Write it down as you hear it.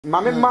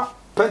Mamma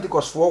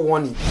Pentecost for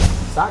warning.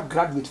 That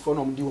graduate for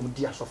no di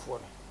dia so for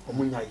no.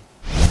 Omunyai.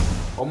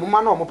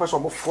 Omuma no mo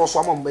person mo force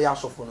am be ya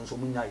so for no so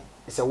omunyai.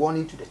 It's a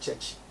warning to the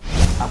church.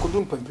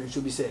 Akudum pempem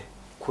so bi say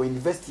ko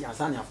university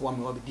ansania for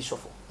am be bishop.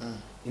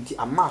 Nti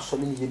ama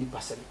asole ni yeli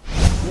pasele.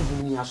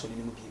 Ni ni asole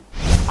ni mu bi.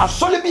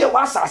 Asole bi e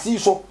wa asase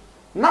so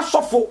na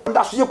sofo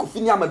da so ye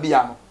Kofi ni ama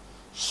bia no.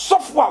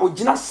 Sofo a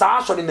ogina saa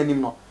asole nanim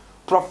no.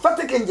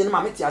 Prophetic engine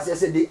ma meti ase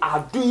say they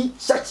are doing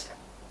church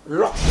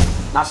lot.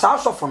 Na saa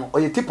sofo no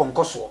oye tipo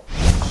nkoso.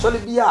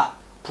 Asole bia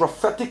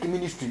prophetic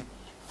ministry,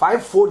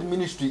 fivefold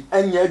ministry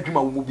enye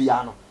adwuma wo mu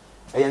bia no.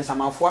 Eye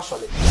nsamanfo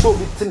asole. So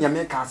bi tin ya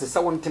me kan se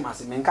won tim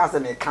ase me kan se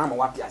me kan ma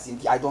wate ase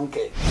nti I don't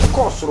care.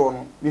 Because ro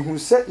no me hu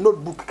se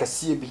notebook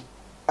kase bi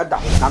eda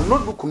ho. Na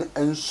notebook no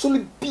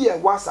ensole bia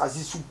was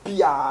azisu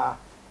bia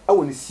e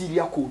woni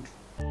serial code.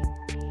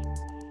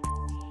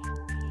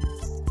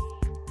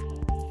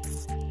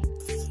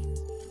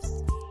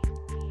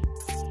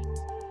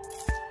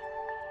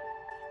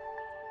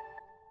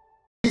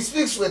 He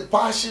speaks with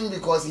passion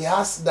because he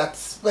has that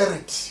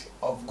spirit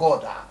of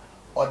God.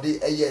 Or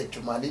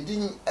the man, he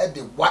didn't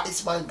the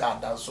Wiseman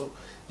God. So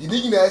he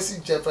didn't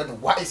see Jeffrey the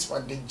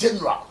Wiseman, the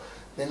general.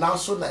 Then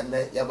also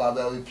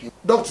Yababe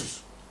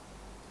doctors.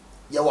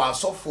 You are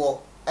so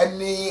for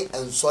any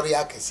and sorry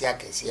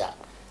Kesia.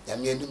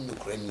 Yamian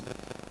Ukraine.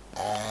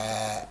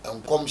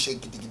 And come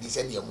shake it,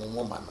 send your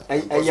woman.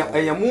 A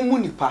mumu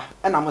nipa,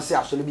 and I must say,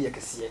 absolutely a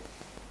Kesia.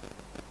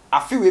 I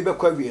feel we be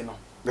query no,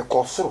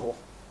 because so.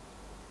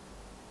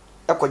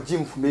 Eko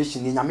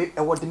information ni nyame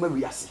e wode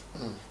mawiase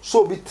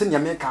so bi tin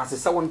nyame kan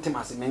se won tim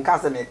ase men kan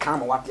se me kan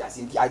ma wate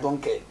ase I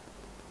don't care.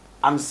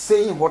 I'm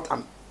saying what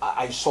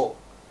I saw.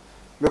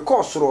 Me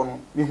course ro no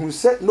me hu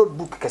se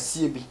notebook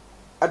kase bi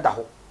eda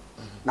ho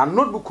na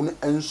notebook no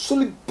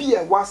ensole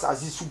bia was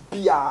azisu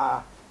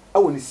bia e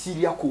woni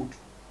serial code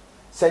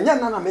senya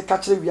na me ka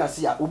kire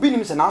wiase a obi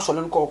nim se na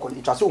asole no ko no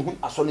itwa se ohun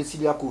asole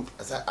serial code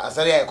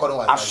asole ya ko no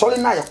was asole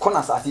na ya ko na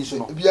asase so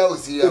no bia o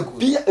serial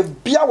code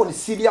bia woni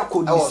serial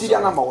code ni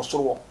serial number wo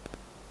soro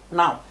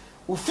now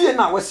ufie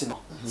na wesi no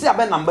se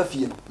abe number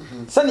fie no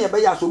se ne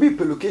be ya so be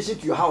location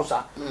to your house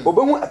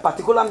obehu a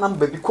particular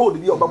number be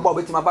code bi obegba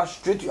obetima ba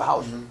straight to your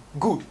house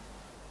good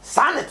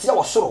sa na tie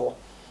wo soro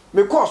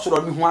me ko soro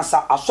mi hu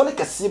asa asole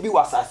kase bi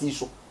wa asase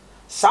so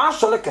sa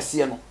asole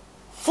kase no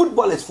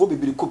footballers fo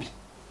bebiri kobi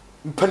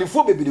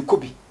mpanifo bebiri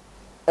kobi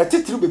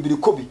etitiri bebiri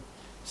kobi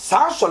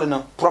sa asole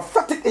no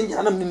prophetic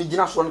angel na mni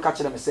gina so no ka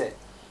kire me se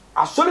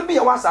asole bi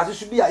ya wa asase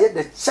so bi ya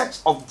the church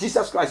of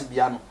Jesus Christ bi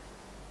ya no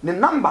the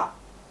number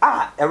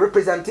a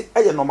representing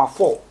number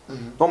 4,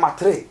 number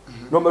 3,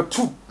 number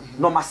 2,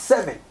 number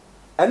 7.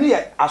 And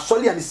here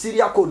asole and the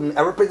serial code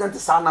represent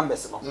some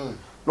numbers no.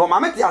 No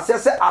mama ti ase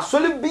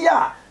asole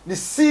bia the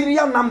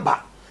serial number.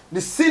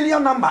 The serial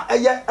number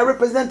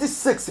represent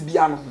 6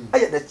 bia no.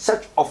 The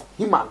church of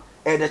human,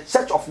 the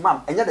church of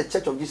man, and the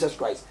church of Jesus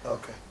Christ.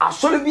 Okay.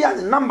 Asole bia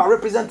the number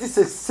representing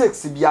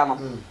 6 bia no.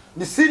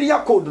 The serial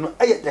code no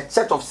the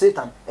church of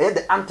Satan,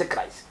 the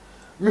antichrist.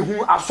 Me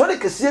hu asole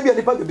kese bia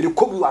nipa bebere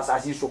kobi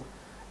wasasi so.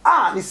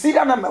 The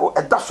serial number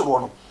e da so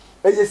no.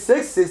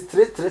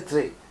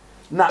 66333.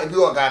 Na ebi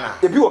wo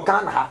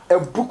Ghana ha e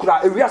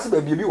bukura e wiase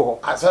ba bi wo ho.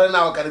 Asole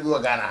na wo ka bi wo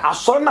Ghana.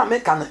 Asole na me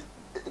kan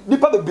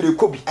nipa bebere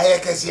kobi. Eye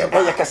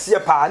kese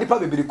pa nipa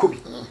bebere kobi.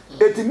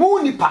 Eti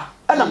mu nipa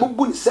na mu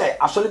bu ni se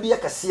asole bi ye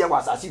kese wa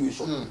asase wi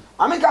so.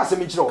 Ameka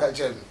asemi kire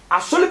o.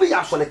 Asole bi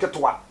ya asole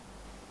ketwa.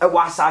 E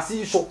wa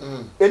asase so.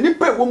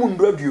 Enipa e wo mu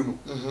ndru aduonu.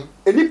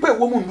 Enipa e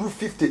wo mu ndru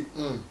 50.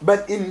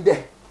 But in the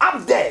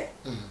up there,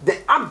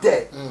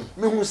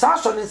 me who saw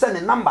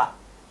the number,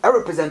 I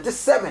represent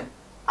 7.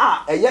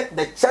 Yet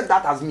the church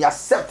that has been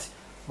accepted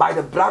by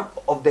the blood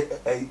of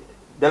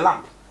the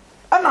lamb.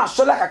 And I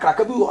saw like a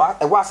crackabu,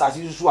 a was as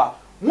usual.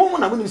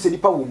 Woman, I wouldn't say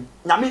nipa womb,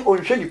 Nami on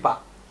Shenipa.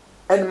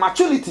 And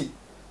maturity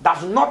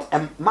does not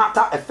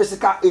matter a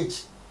physical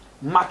age.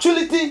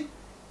 Maturity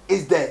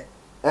is the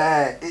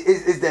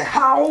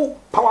how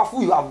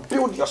powerful you have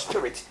built your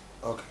spirit.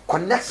 Okay.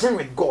 Connection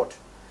with God.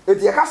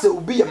 If you can say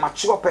be a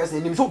mature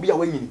person, you be a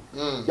winning.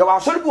 You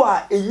are sorry for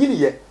a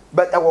year,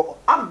 but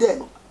up there,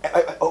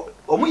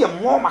 we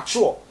are more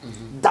mature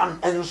than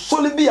and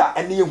solibia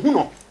and the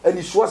huno and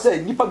it was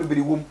a nipa baby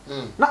womb.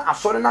 Not a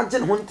sorry, not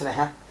gen one to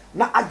her,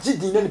 not a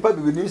jiddy any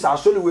public with names are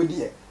solid with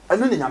dear,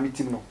 and then in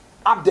Yamitino.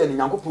 Up there in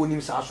Yanko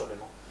names are solid.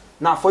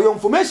 Now, for your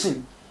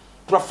information,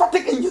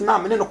 prophetic angel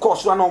now, and of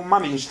course, one of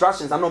mommy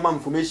instructions and no mom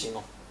information.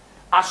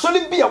 I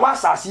solid be a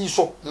was as you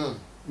so.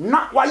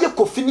 Not why you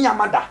Kofi ni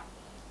amada.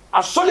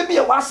 Asole bi e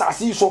wa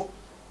asase so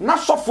na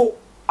sofo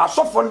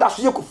asofo nda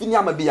so ye Kofi ni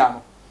amabia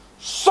no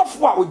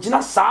sofo a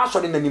ogina saa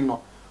asole nanim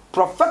no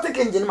prophetic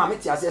engine ma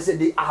meti ase say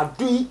they are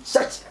doing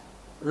church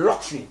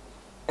lottery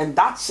and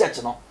that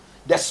church no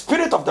the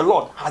spirit of the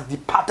Lord has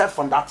departed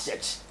from that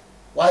church.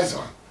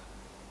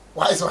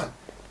 Wiseman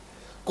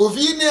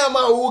Kofi ni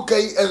ama wo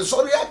kai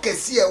ensori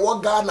akese e wo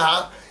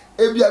Ghana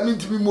e bia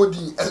mintimi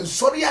modin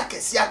ensori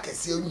akese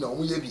akese na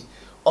wo ye bi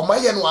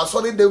omaye no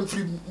asori dem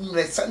free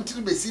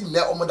recently be see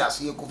na omo da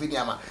so ye Kofi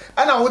Niama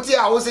ana hoti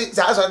a wo say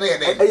sa so na ye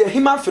den eye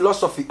human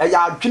philosophy eye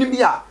adwene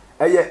bi a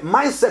eye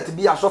mindset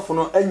bi asofo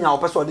no anya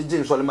opeso de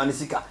gin Solomon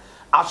sika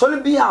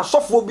asori bi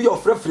asofo bi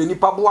ofrefre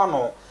nipa boa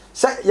no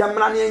se ye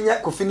mra na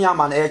enye Kofi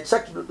Niama na e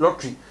check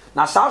lottery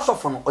na sa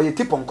asofo no oye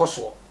tipo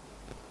nkoso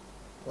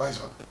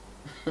Wiseman.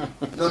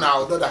 No,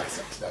 don't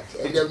accept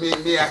that.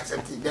 Me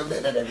accept it.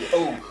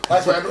 Oh,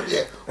 that's why I don't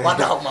hear. What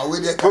out my way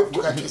there?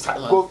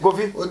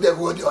 Kofi. What there?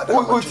 What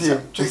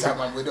there? Chase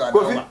man with what?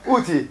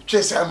 Kofi.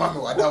 Chase man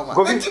with what?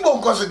 Kofi. Tipo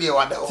nkoso dey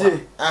what?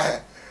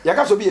 Ya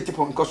ka so be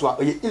tipo nkoso a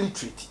oye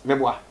illiterate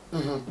meboa.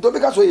 Do be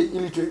ka so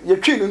illiterate. Ye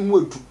twi no mu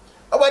adu.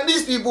 But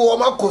these people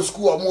o go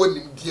school o mo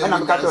nim dia. And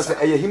am ka tell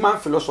say a human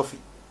philosophy.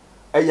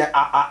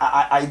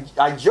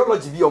 A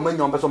geology bi o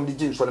manya on person de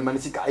gin Solomon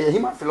sika. A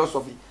human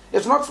philosophy.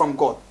 It's not from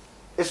God.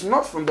 It's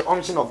not from the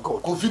unction of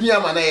God. Kofi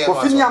Niama na ye.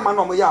 Kofi Niama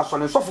no mo ya so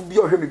ne sofo bi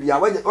o hwe me bia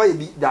why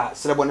bi da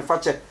serebone fa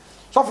che.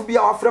 Sofo bi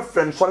a wa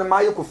friend so ne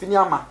ma ye Kofi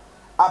Niama.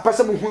 A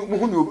person mu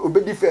ni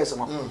obedi face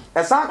no.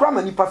 E san kra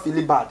ma nipa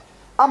feel bad.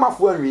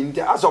 Amafo anwi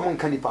nti aso mo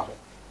nka nipa ho.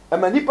 E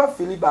ma nipa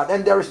feel bad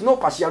and there is no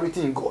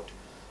partiality in God.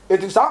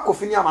 It is our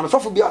Kofi Niama no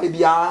sofo bi a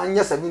bia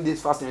anya 7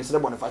 days fasting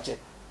serebone fa che.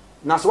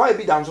 Na so why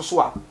bi da nso so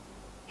a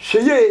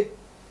hweye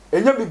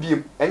enya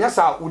bibiem enya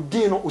sa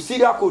udin no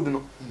usiria code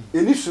no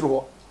eni suru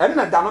ho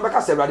enna da no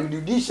beka se brade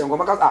di din hye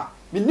ngoma ka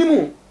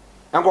minimu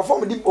enkofo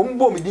me di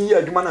ombo me din ye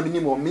adwuma na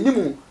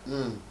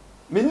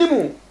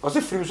minimu o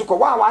se firim so ko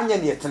wa anya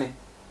ne etene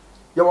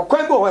ye wo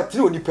kwan bi ho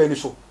etene onipa ni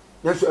so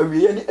yenso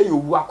awiye ni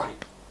ayowu akwan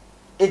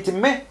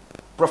etime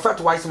prophet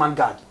Wiseman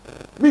God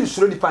mi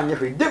suru nipa anya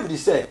hwe David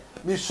say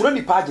mi suru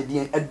nipa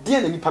agedien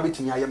adien na nipa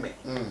betumi aye me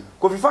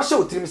Kofi fa hye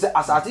otirim se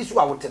asati su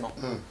awote no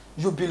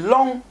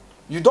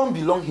you don't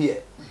belong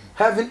here.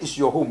 Heaven is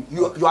your home.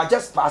 You are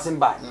just passing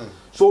by.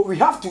 So we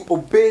have to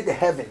obey the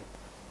heaven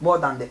more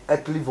than the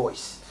earthly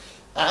voice.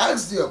 I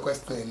asked you a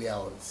question earlier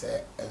on,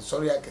 say, and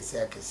sorry I can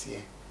say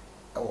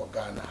I will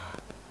Ghana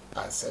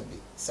and Sebi.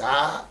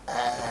 Sa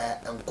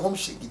and come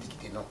she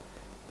gidi no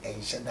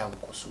and shadam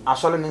kosu.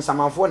 Asole in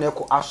Samanfo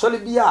neko asole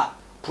be a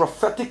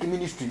prophetic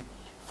ministry,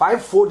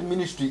 fivefold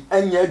ministry,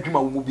 and ye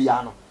dwuma wo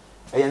biano.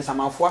 And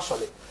Samanfo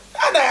asole.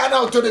 And I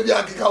know to the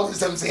Bianca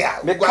say,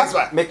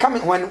 may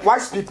come when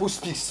wise people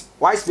speaks,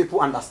 wise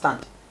people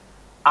understand.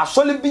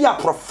 Actually be a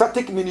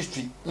prophetic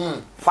ministry,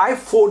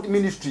 fivefold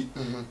ministry.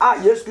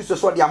 Yes, Christ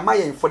saw their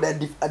mind for the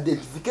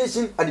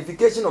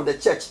edification of the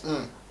church,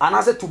 and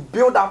I said to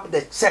build up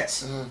the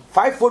church,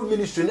 fivefold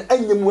ministry.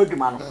 And you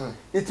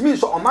it means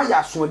so on my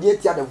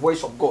the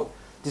voice of God.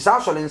 This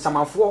actually in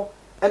some four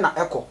and an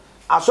echo.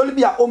 Actually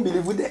be our own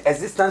belief with the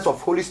existence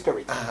of Holy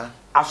Spirit.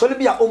 Actually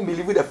be our own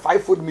belief with the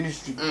fivefold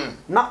ministry.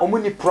 Not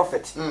omni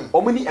prophet,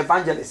 omni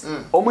evangelist,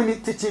 omni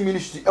teaching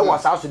ministry. It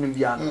was also in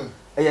Biano.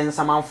 And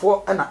some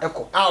four and an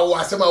echo.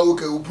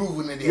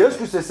 Yes,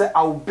 Christ said,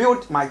 I will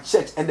build my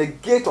church, and the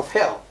gate of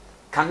hell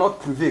cannot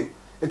prevail.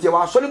 It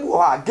was actually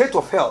a gate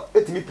of hell,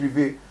 it may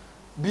prevail.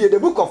 Be the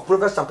book of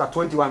Proverbs chapter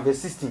 21 verse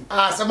 16.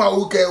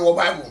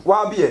 Bible.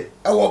 Why be a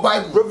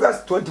Bible?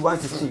 Proverbs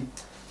 21:16.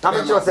 Now me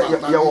say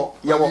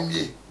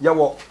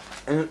yawo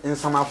in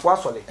Samanfo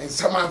asole. In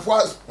Samanfo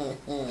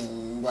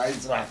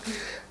Wiseman.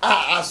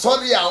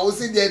 Sorry I was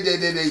say there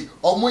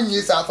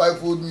omunyi sa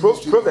fivefold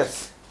ministry.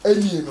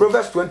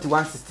 Proverbs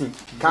 21:16.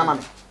 Come on.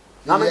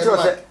 Now me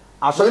say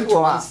asole to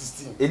a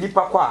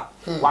enipa kwa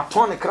wa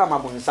ton ne kra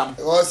mabonsam.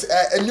 Was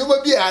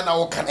enuma bia na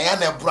wo kana ya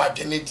na bra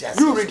dwenetias.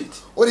 You read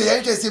it. O de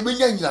yen twese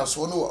benya nyina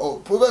so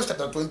no Proverbs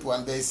chapter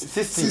 21 verse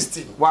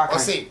 16. Wa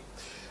say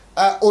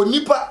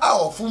onipa a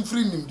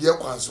ofumfiri nimde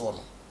kwanso no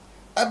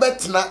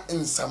ebetena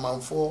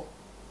nsamanfo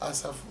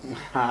asafu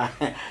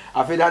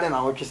afeda de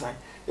na wotwesan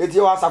eti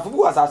o asafu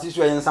bu asasi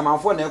so yen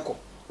nsamanfo na ekọ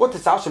o te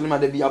sa asole ma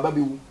da bia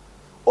babewu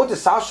o te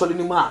sa asole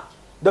ni ma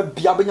da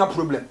bia benya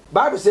problem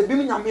Bible say bi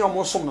nyame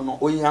omosom no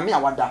o nyame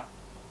awada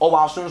o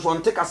wa asonso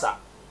nte kasa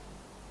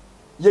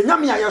ye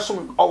nyame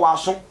ayesom o wa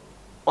aso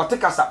o te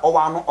kasa o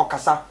wa no o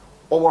kasa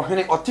o wo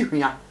hwene o te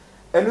hwia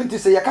enu nti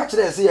say ye ka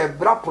kire say ye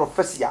bra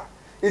prophecia.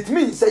 It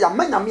means say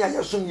amanyame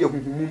ayesum ye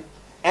huhumu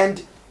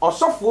and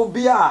osofo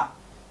bia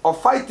o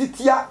fight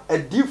tia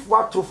adifo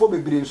atrofo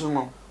bebre nso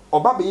no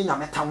oba be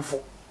nyame tamfo.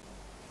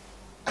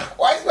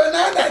 Why is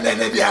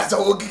banana bia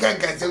so okika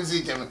kan say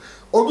say jem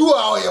obi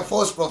wa o ye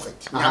false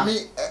prophet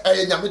nyame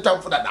nyame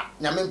tamfo dada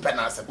nyame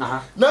mpena asem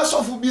na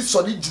sofo bi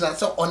sori gina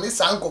say oni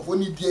sankofo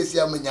ni di esi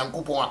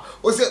amanyankopon a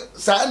o say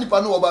sa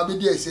nipa no oba be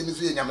di esi ni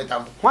so ye nyame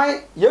tamfo.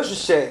 Why yesu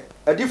she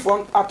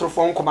adifo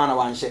atrofo nkoma na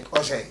wanhye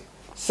o she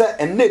se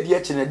enne die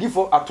eche na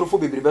adifo atrofo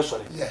bebre be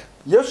sori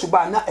yesu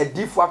ba na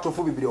adifo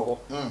atrofo bebre ho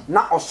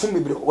na osom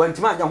bebre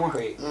wantima anya ho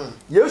hwe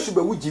yesu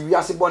be wuji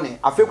wiase bone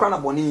afekwa na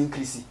bone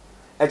increase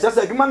eche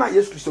se adwuma na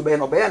yesu kristo be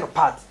no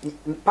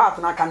part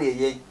na aka na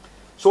ye.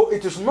 So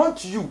it is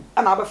not you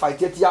and have fight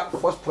yet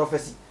false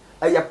prophecy.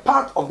 A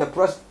part of the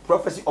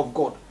prophecy of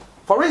God.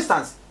 For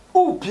instance,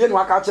 oh piano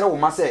aka kire wo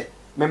ma say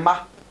memma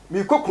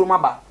mi kokroma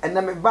ba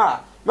enne me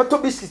ba meto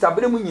biscuit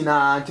abere mu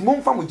nyina nti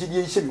momfa mo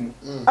gidie nhye bi mu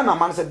ana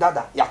man say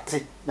dada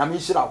yate na me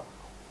nhira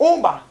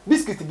Oba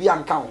biscuit bi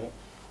anka ho.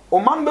 O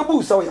man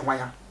bebu so ye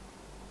hwan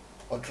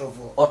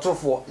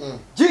Otrofo.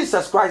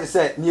 Jesus Christ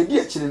said, near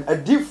dear children, a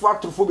deep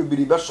factor for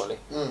be besole.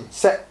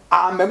 Say,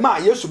 I'm a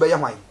man, yes, be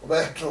a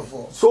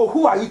So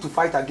who are you to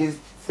fight against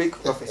fake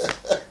prophets?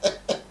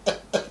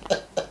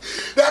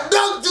 The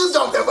doctrines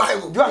of the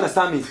Bible. Do you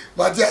understand me?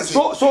 But yes.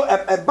 So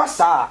a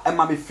basa and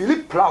Mammy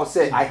Philip Proud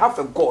said, I have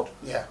a God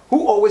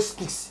who always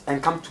speaks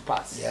and come to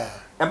pass. Yeah.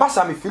 And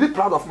basa me Philip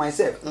proud of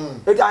myself.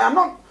 That I am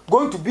not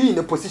going to be in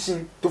a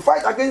position to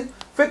fight against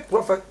fake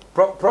prophet.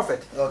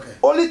 Okay.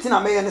 Only thing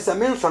I may is a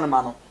mention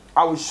man.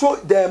 I will show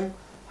them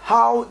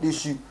how they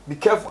should be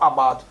careful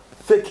about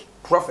fake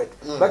prophet.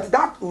 But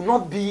that will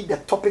not be the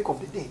topic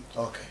of the day.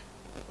 Okay.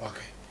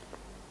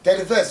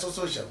 31st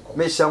also shall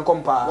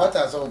come. What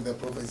are some of the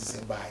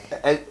prophecies by?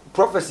 A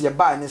prophecy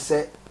by and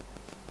say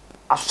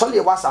actually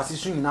was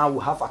as now will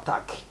have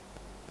attack.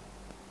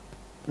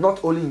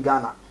 Not only in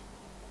Ghana.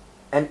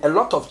 And a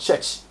lot of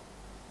church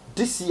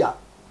this year,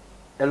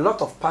 a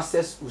lot of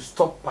pastors will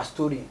stop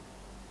pastoring.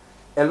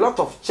 A lot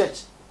of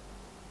church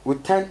will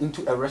turn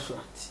into a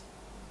restaurant.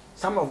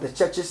 Some of the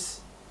churches,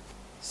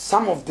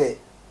 some of the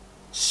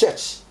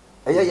church,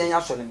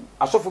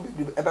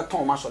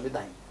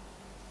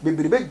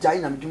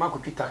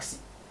 taxi.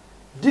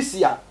 This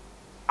year,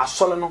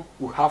 Asolano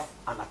will have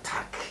an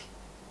attack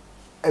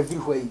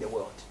everywhere in the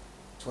world.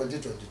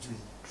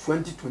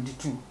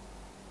 2022.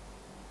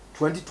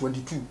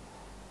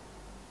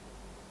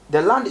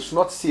 The land is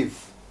not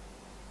safe.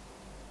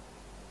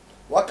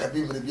 What can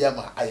be maybe I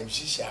am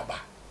Shishaba.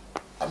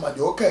 I'm at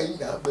the okay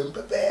now,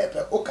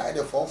 okay,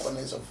 the four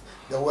corners of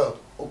the world,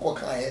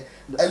 okay,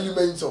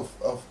 elements of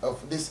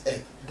this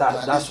earth.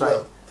 That's right.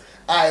 World.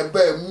 I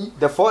bear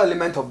the 4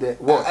 elements of the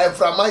world. I am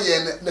from my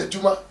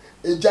Najuma,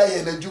 a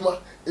giant Najuma,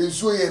 a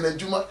Zoe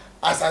Najuma,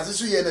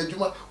 Assassin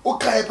Najuma,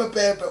 okay,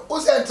 Pepe,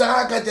 who's a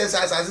target as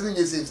assassin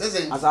is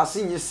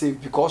assassin is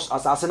safe because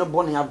assassin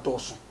born up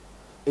dorsal.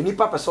 Any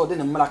papa saw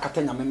then a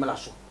Malacatena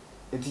Memelaso.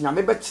 It is a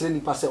better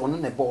nipa say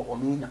on a ball or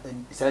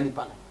any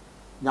panel.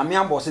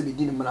 Yamian was a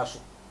bedin Melaso,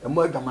 a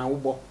murder my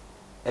obo,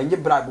 and ye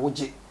bribe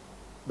oje.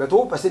 But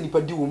all person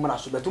nipa do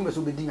Melaso, but 2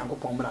 must be dinner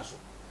upon Melaso.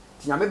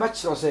 Tiame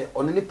bachelor say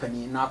on any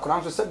penny, now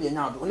Coran to Sabi and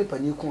only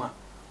penny kuma,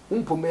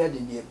 Umpomer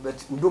de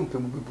but we don't pay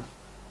bubu.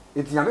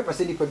 It is a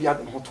person nipa biad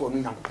and hot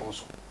one young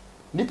ponso.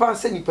 Nipa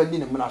say nipa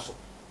din Melaso.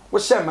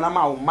 What share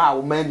Manama or Ma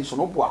or man is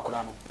no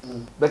boacolano.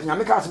 But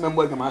Yamika's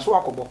member of my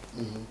swackobo.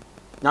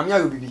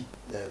 Yamia will be.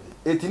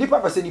 It nipa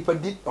person nipa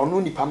did or no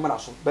nipa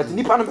Melaso, but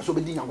nipa no so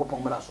be dinner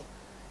upon Melaso.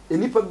 A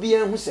nipa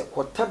being who said,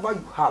 whatever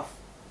you have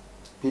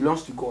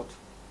belongs to God.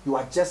 You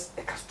are just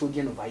a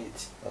custodian over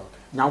it.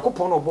 Now,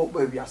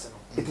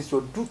 it is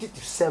your duty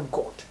to serve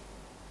God.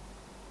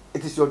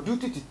 It is your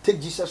duty to take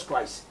Jesus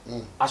Christ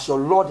as your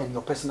Lord and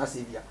your personal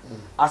Savior.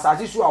 As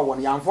I see you are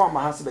one, young former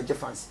has a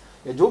fans.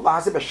 The job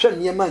has a shell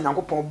near my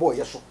young boy,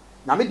 yes.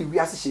 Now, maybe we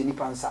are saying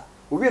Pansa.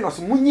 We are not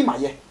Muni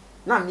Maye.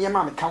 Now, near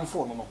mamma come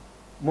for no.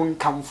 Mon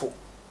come for.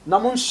 Now,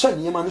 mon shell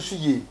near Manusu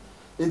ye.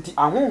 Inti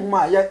I won't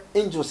my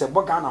angels a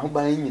Bogana who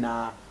by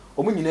Nina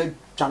or Munina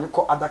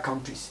Janico other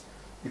countries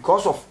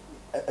because of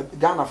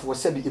Ghana for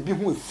said a bit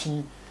more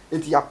fee.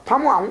 It's your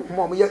Pama,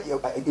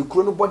 a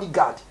chrono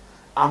bodyguard.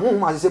 A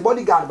home as a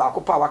bodyguard back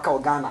up our cow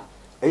Ghana,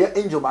 a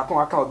angel back on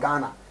our cow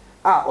Ghana.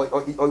 Or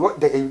what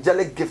the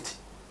angelic gift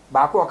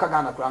back on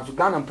Ghana crown to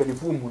Ghana and Penny.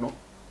 Oh no,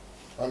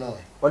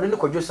 or in the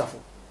Kojosafo.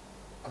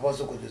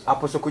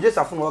 Apostle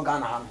Kojosafo or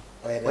Ghana,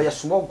 or a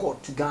small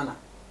god to Ghana.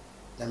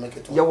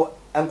 Your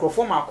uncle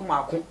for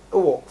Marco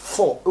or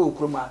 4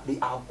 Okroma, they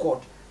are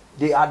God.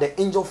 They are the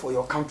angel for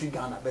your country,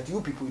 Ghana. But you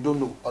people, you don't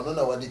know. I don't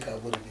know what they can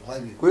do. Why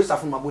me? Where's that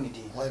from my body?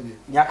 Why me?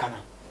 Nyakana.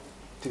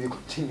 To be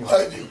continued.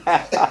 Why me?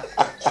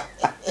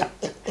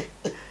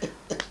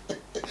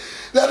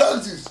 That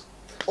answers.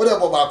 What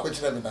about my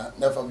question?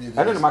 Never be.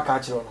 I don't know my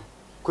country.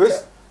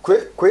 Quest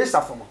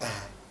from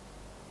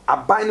a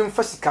binding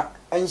Fasica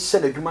and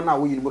said a human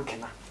now in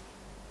Mokena.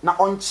 Now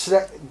on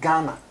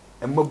Ghana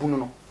and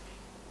Mabuno.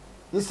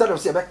 Instead of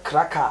say a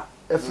cracker,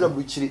 a flub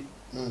which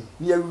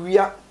near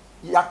Ria.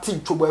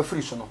 Yatin to boy free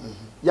sono.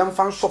 Yam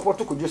fan support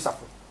to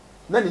Joseph.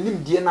 None in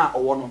him Diana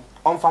or one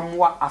on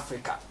Famua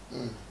Africa.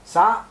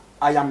 Sir,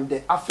 I am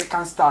the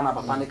African star na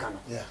Papanicana.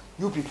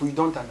 You people you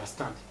don't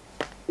understand.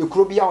 You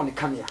could be on the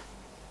Kenya.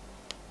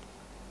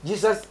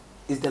 Jesus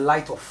is the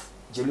light of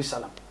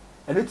Jerusalem.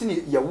 And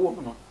anything you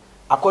woman,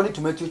 according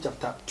to Matthew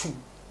chapter 2,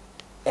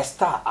 a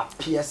star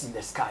appears in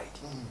the sky.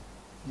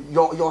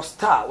 Your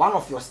star, one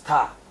of your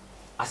star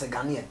as a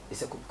Ghanaian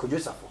is a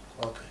Joseph.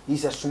 Okay.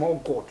 He's a small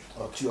god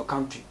to your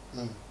country.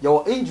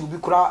 Your angel be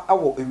kura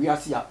awo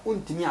ewiase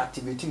untimi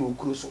activating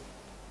okruso.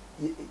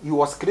 He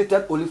was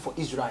created only for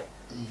Israel.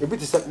 A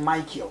bit is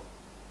Michael,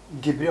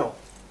 Gabriel,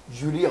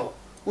 Uriel,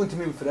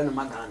 untimi mfere no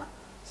magana.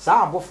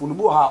 Sa abofo no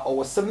bo ha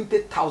over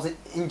 70,000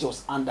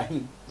 angels under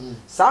him.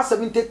 Sa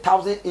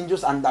 70,000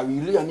 angels under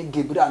Uriel and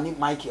Gabriel and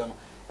Michael no.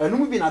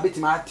 Enu bi na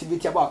betima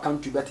activate about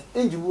country but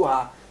angel wo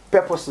ha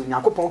purposely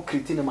yakopon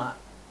creating ma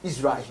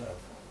Israel.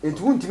 It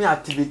won't me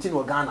activating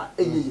Ghana.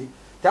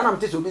 Then I'm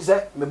telling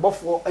you, me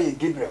before a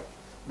Gabriel.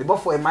 the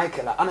before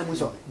Michael and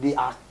I'm they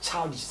are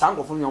childish sound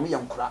of your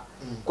young crap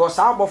because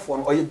our before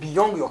or you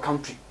beyond your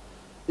country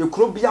you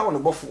could be out on the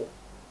before.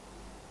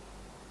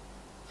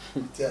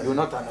 You will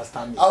not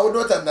understand me. I will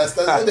not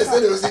understand. They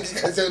said they will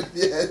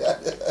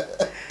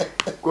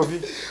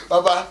Kofi,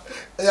 Papa,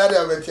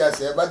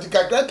 but you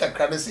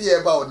can't see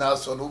about now,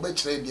 so no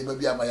much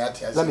maybe I'm my.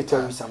 Let me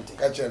tell you something.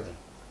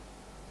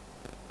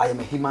 I am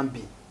a human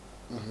being.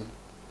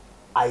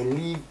 I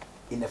live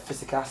in a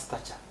physical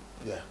stature.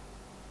 Yeah.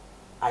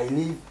 I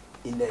live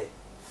in the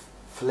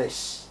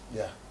flesh.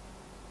 Yeah.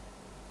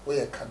 We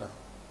are Kana.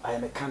 I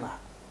am a Kana.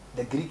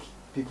 The Greek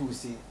people will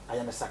say I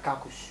am a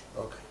Sakakush.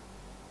 Okay.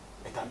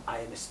 But I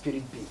am a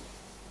spirit being.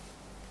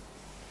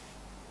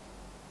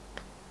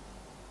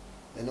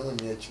 I know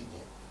me actually.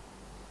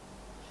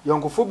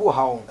 Young Fobo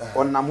how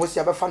on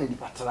Namosia Bafani di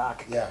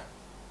Patrak. Yeah.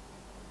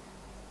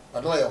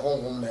 But no, your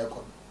home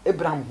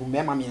Abraham who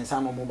mema me and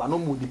son but no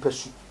moody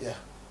pursue. Yeah.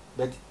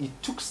 But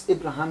it took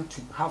Abraham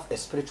to have a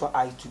spiritual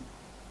eye to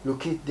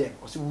locate them.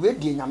 Or so where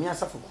the Yamia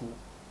Safuku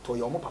to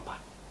your papa.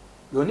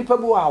 Your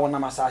nipabu are on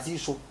Namasasi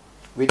so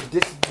with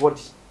this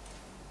body.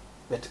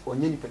 But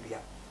on any pepia.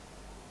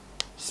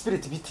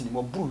 Spirit beating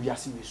more brew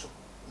yasi so.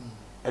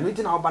 And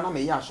within our banana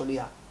ya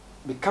solia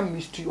become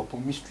mystery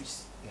upon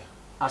mysteries.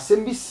 Yeah.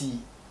 Assembly see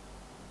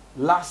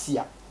last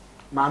year,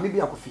 Mammy be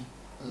a coffee,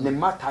 ne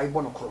matai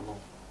bono chrono.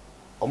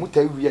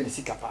 Omuta wiye ne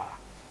sika pa.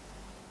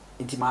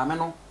 Inti maame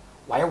no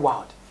why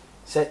wild.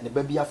 Said the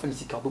baby afan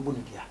sika obobo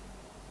no bia.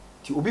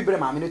 Ti obi bre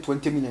maame no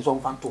 20 minutes on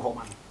fan to home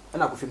man.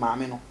 Na kofi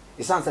maame no.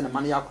 E san se ne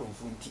man ya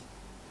kromfu nti.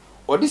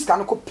 Odi sika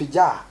no ko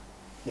peja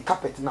the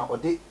carpet na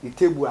odi the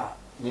table a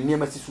ne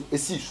niam asisu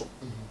esi so.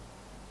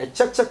 E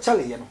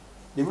chale ye no.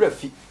 The real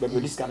fit baby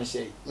odi sika no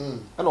share.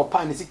 Na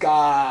opa ne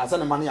sika se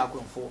ne man ya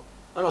kromfu.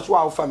 Na so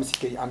a ofa me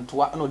sika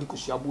antoa na odi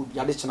kosua bo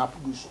bia de chena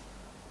pugu so.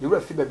 The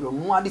real fit baby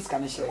no adi sika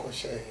no share.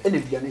 E ne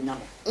bia ne nya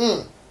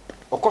no.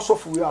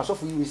 Okosofu we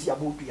asofu we si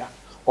abodua.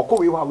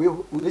 Okowe wa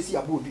we si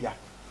abodua.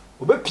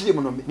 Obepie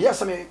mu no me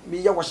yasame me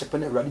ya worship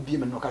na awurade bie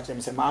me no ka kire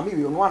me se maami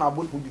we no ana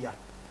abodua.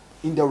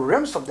 In the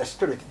realms of the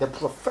spirit, the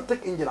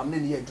prophetic angel am na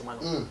ne adwuma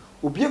no.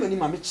 Obie mani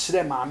ma me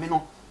kire maami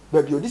no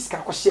ba bi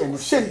odisika ko share ni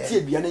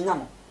sentie bia ne nya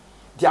no.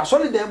 Di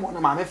asole dem mo na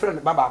maami frɛ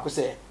ne baba ko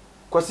se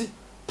kwasi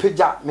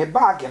peja me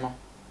bag no.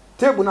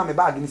 Table na me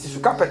bag ni sisu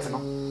carpet no.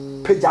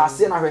 Peja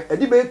ase na hwe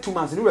edi be 2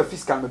 months ni we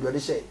fiscal me bi odi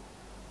share.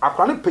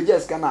 Akwa ne peja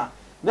sika na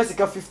na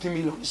sika 50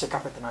 million she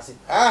carpet na se.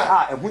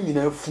 Ehu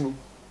nyina afunu.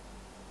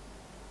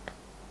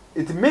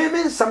 It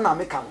mean some na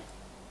me kan.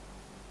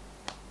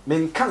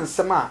 Me kan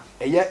sama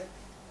eye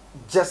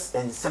just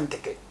and some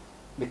keke.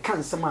 Me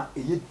kan sama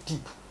eye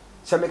deep.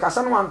 Se me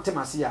kasa no ante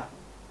mase a.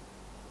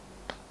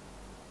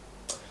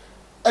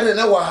 Ene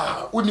na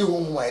wa uni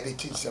hu wa de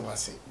tin se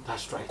mase.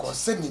 That's right. Ko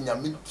se ni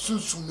nyame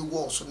sunsun ni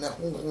wo so na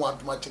hu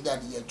aduma che da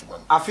de aduma.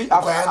 Afi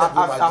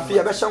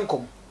e be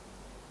hyenkom.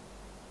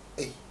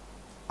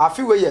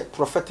 Afi we ye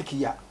prophetic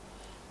year.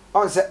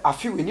 On say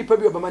afi we nipa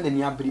bi obama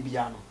nani abere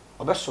bia no.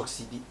 Obe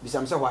succeed.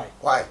 Bisam say why?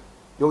 Why?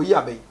 Yo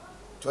year be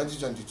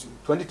 2022.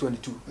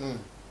 2022.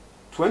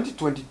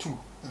 2022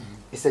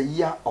 is a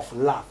year of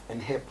love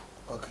and help.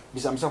 Okay.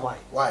 Bisam say why?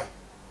 Why?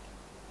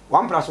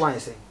 1 + 1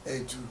 is say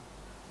 2.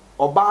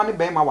 Oba ni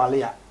be ma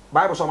wale a.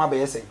 Bible so ma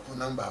be say.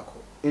 Number ko.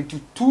 Into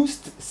 2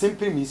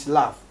 simply means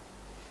love.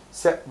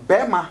 Say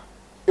be ma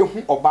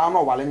ehu oba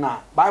no wale na.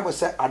 Bible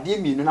say ade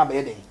mienu na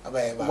be den.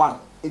 1.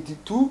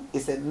 2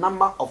 is a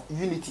number of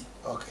unity.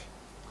 Okay.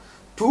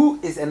 2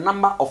 is a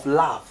number of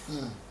love.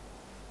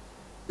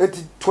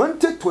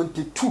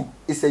 2022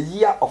 is a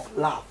year of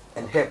love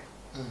and help.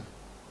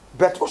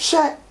 But we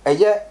share a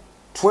year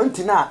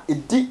 20 na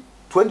edi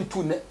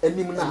 22 na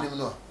enim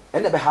na.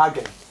 And be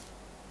hard.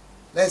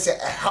 Let's say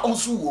a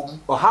house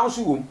womb or house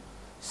womb.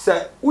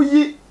 Say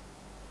we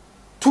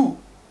 2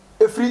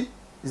 every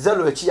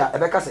 0 echi a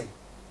ebeka say.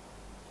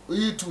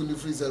 We 2 ni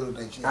free 0 na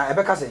echi.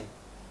 Ebeka say.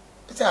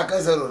 It's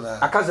a 0 na.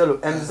 Aka 0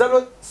 and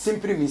 0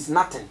 simply means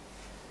nothing.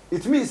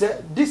 It means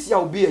that this year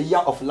will be a year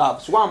of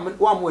love. So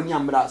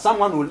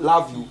someone will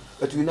love you,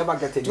 but you never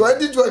get it.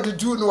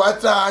 2022 no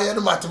ata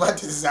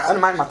mathematics. And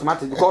my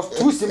mathematics because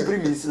 2 simply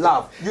means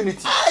love,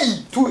 unity.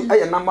 2 is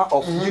a number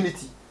of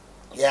unity.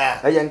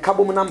 Yeah. A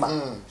kabum number.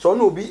 So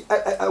no be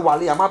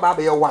wale amaba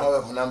be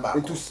 1.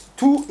 Into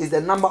 2 is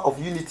the number of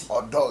unity.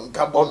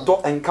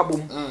 Odo and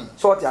kabum.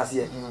 So what you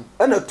say?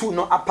 And a 2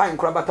 no apa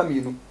nkrabata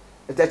mienu.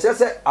 It just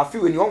say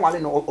afi when you wale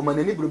no o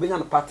manani bro benya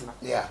no partner.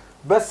 Yeah.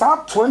 But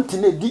sa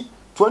 20 na di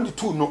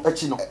 22 no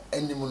echi no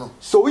enimu no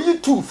so we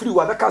 2 free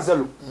wa beka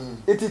 0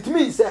 it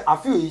means say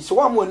afi so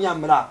one money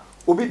amra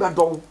obi be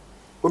do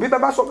obi be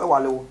ba so be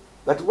wale wo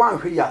but one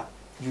here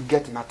you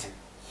get nothing.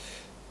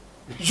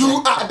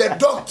 You are the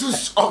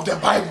doctors of the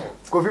Bible.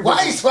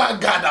 Why is one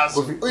gathers?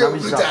 We are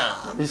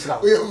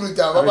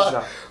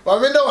baba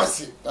mami na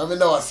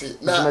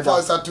wasi na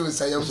fasa tu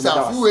say you say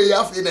we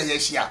have in a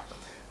yeshia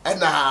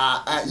and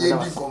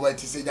yendi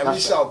komati say ya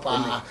misha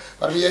pa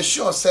but we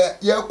sure say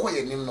ye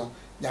koye nim no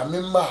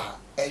nyame ma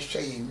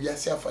ehwe ye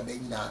wiase afada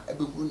nyina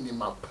ebehu ni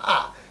ma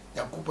pa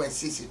Yakubu and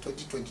Sisi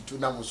 2022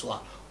 Namuswa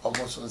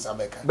almost on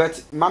Sabeka.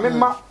 But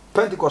Mamma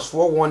Pentecost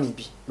for one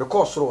be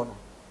because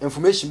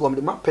information bomb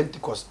the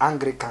Pentecost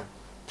Anglican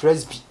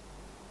Presby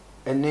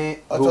and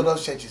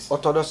Orthodox churches.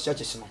 Orthodox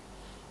churches no.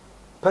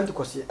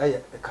 Pentecost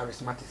a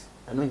charismatic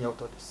and no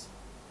Orthodox.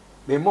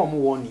 Be more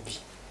one be.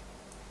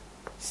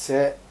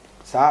 Say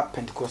sa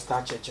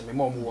Pentecostal church me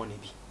more one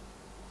be.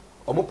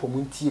 Omo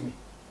pomuntie me.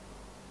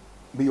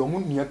 Be omo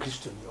nua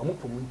Christo ni omo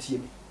pomuntie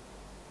me.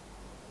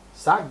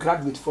 Sa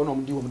graduate for no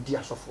di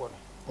asofo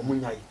no omo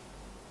nyai.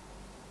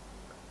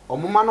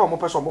 Omo ma na omo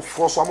pese omo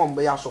force omo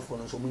be asofo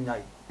no so omo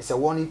nyai. It's a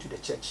warning to the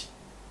church.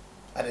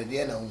 At the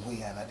end of who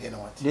ya na the end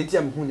what. The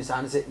time who ni say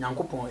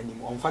Nyankopon anim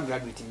onfa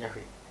graduate nya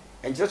hwe.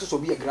 Enjire so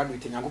be a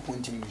graduate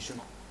Nyankopon tim mission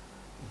no.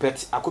 But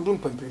akodum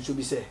pempem so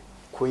bi say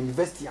ko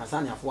university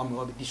asane afo am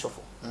no be bishop.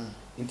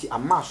 Nti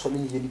ama so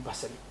ni yeli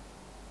pasere.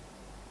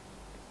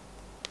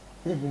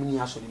 Ni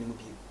aso ni mu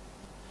bi.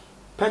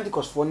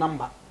 Pentecost for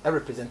number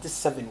represents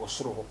 7 was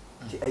soro.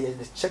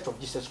 The Church of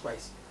Jesus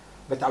Christ.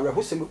 But our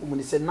who say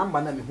me say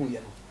number na me hu ye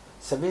no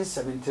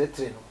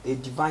 7733 no a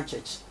divine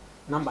church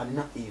number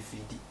na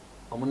AFD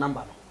omo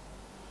number no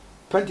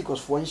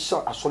Pentecost for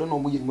short asore no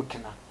mo yimu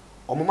kena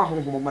omo ma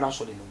honhom mara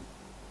asore no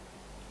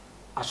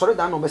asore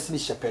da no besi ni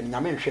shepe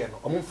nyame nhwe no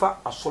omo mfa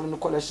asore no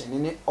collection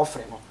ni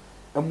offering no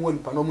emu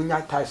onipa no mo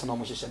nya ties no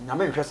mo hyehye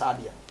nyame nhwe sa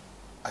ade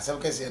asem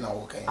kese na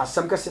wo kan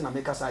asem kese na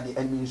me kasa ade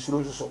and me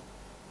nsuro so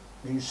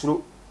me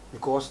nsuro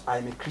because I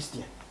am a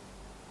Christian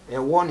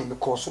a warning me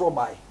cause ro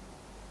by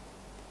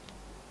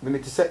me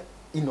te say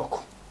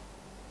Enoch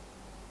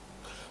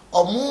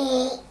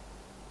omo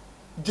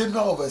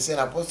general overseer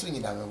apostle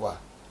ni da me wa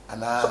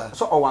ana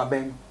so owa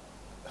ben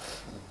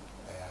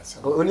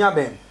oni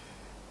abem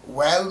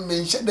well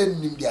mention the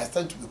name they are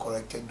starting to be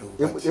corrected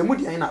though emu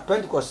di na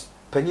Pentecost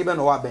pani be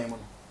no wa ben mo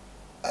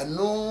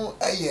no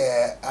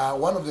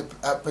one of the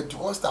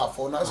Pentecostal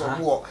for now so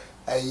wo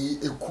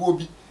ekuo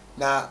bi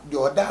na the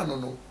oda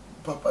no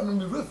papa no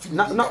me refi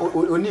na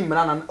oni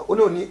mra na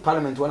oni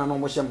parliament wana no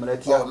mo hye mra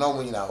ti na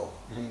mo nyina ho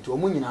nti o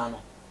mo nyina no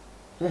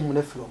honhom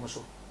na firo mo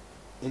so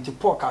nti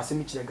Paul ka se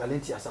mi kire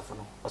Galati asafo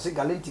no o se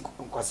Galati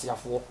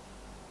nkwasiafo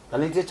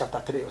Galati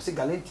chapter 3 o se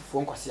Galati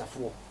fo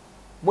nkwasiafo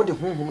mo de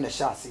honhom na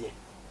hye ase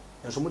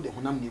enso mo de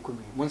honam na ekowi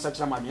mo nsa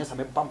kira ma nyensa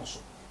me ba mo so.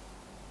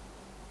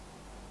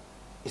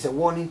 It's a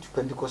warning to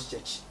Pentecost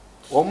church.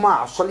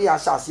 Oma asole ya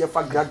hye ase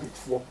fa graduate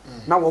fo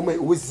na wo ma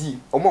ozi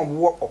omo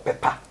wo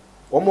opepa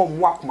omo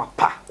mo akoma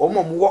pa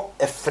omo mo wo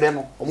efre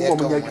no omo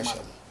mo nya adwuma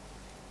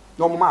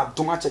no omo ma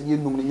adom acha de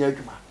enum nya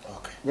adwuma.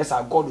 Okay. Yes,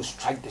 our God will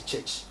strike the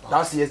church. Okay.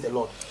 That's yes the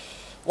Lord.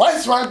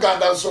 Wiseman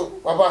God so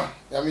papa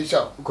ya mi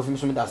show Kofi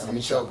so me that's me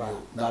show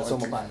that's so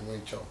mo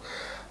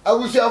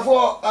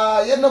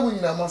abusiafo ye na mu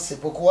nyina mase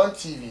Poku One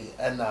TV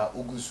na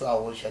ogusu a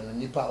wo hye no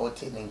nipa o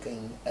te ne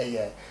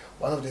nkan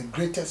one of the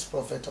greatest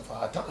prophet of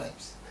our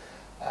times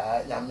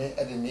nyame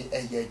edeni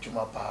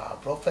adwuma pa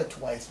prophet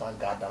Wiseman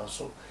God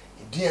so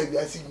di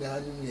abiasi na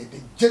anu ne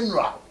the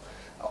general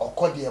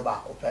okode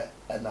ba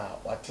akopɛ na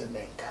wate ne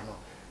nka no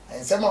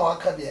ensema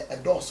waka de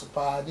edoso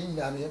pa ni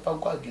nyina ne fa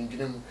kwa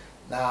dwendwene mu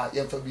na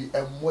yefa bi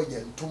emmo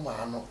ye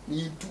ntuma no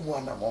ni tumu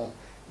anamo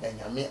na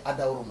nyame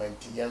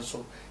adawromenti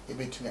yenso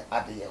ebetumi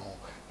ade ye ho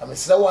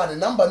amesra wa ne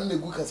number no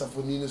negu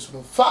kasafoni ne so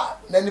no fa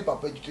na ni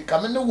papa twitri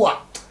kame ne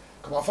wa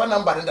kama fa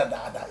number ne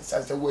dada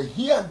isa wa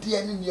hia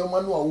de ne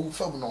nioma no a wo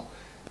fam no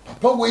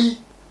papa wei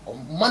o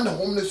man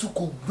hom ne su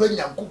ko bra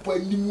nyankopɔ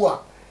animu a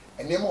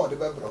enema o de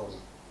bebro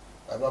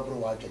no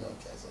bebro wa dwene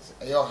ntiase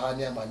eyo ha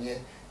ne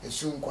amane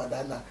esu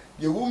nkwada na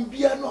ye won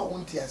bia no a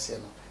won tiase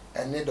no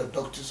ene the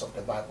doctors of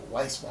the Bible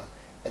Wiseman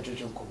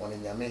etwetwe nkomo ne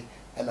nyame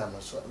ena no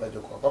so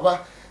bejoko papa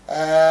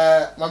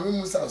mami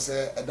musa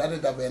say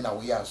dada be na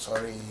we are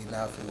sorry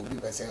na fe obi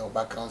be say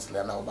oba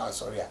counselor na oba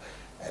sorry a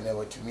ene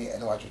watumi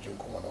ene watwetwe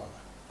nkomo no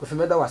Kofi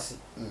meda wasi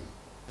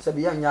se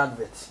bi anya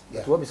advert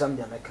to obi sam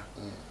dia meka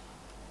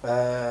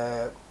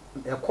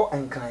eko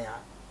enkan ya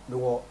me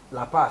wo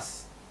La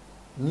Paz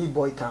ni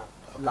boy town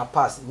La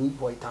Paz ni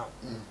boy town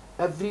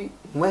every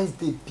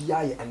Wednesday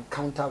bia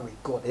encounter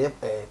with God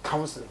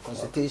counseling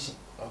consultation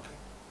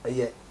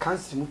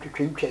council mu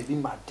twetwa bi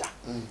mada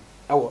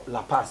ewo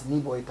La Paz ni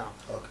boy town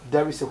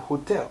there is a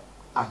hotel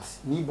at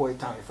ni boy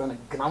town in front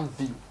of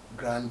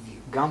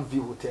Grand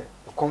View Hotel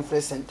a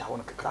conference center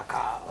one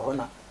kraka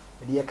ona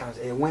the year comes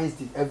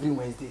Wednesday every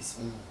Wednesdays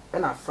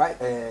and a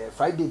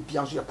Friday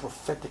bia so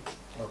prophetic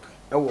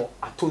ewo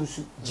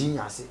atonsu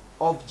Genius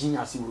off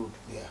Genius Road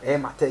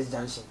Matthias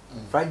Junction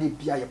Friday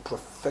bia a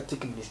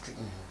prophetic ministry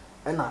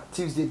and a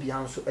Tuesday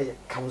bia so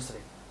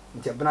counseling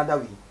nti benada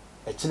we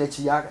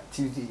echinechi ya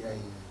Tuesday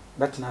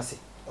betina se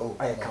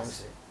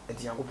counseling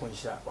enti yankopon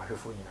hira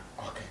wahwefo nyina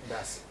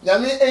that's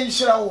nyame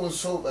enhira wo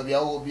so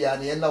bia wo bia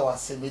ne na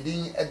wase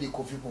medin edi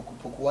Kofi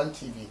Poku One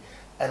TV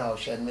and I'll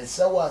share me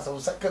so was a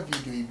second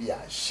video bia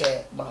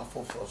share ma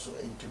foforo so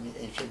entumi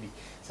enhwe bi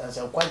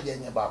sansa kwaje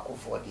nya ba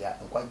akofo dia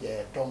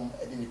kwaje dom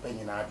edi ni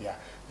panyina dia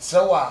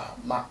so wa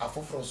ma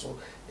afoforo so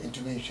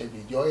entumi enhwe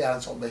bi dia o ya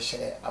nso be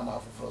share ama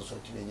afoforo so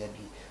tumi nya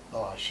bi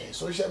no I share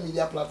social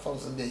media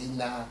platforms in the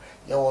ina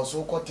you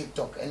also call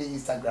TikTok and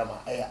Instagram.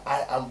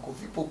 I am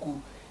Kofi Poku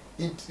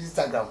in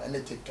Instagram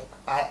and TikTok.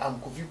 I am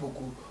Kofi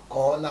Poku.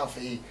 Call now for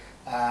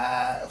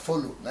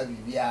follow na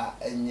bibia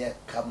enye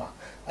kama.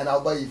 And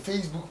I'll buy a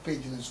Facebook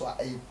page in so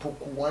a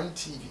Poku One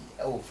TV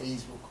or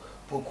Facebook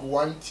Poku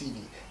One TV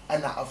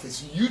and our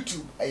office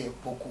YouTube a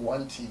Poku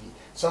One TV.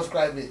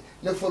 Subscribe it,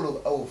 no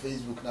follow our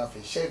Facebook now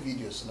for share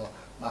videos no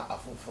ma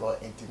afoforo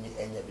entimi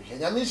enye bi.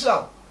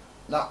 Nyamisha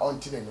na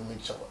until the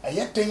moment show.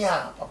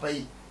 Ayetenya papa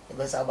yi e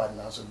be sa bad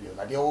na so bio.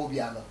 Na de wo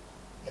bia no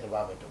e de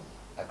ba bedom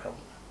akram.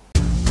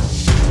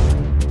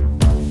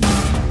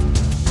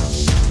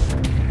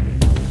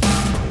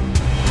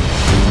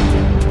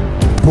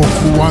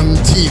 Poku One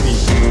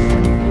TV.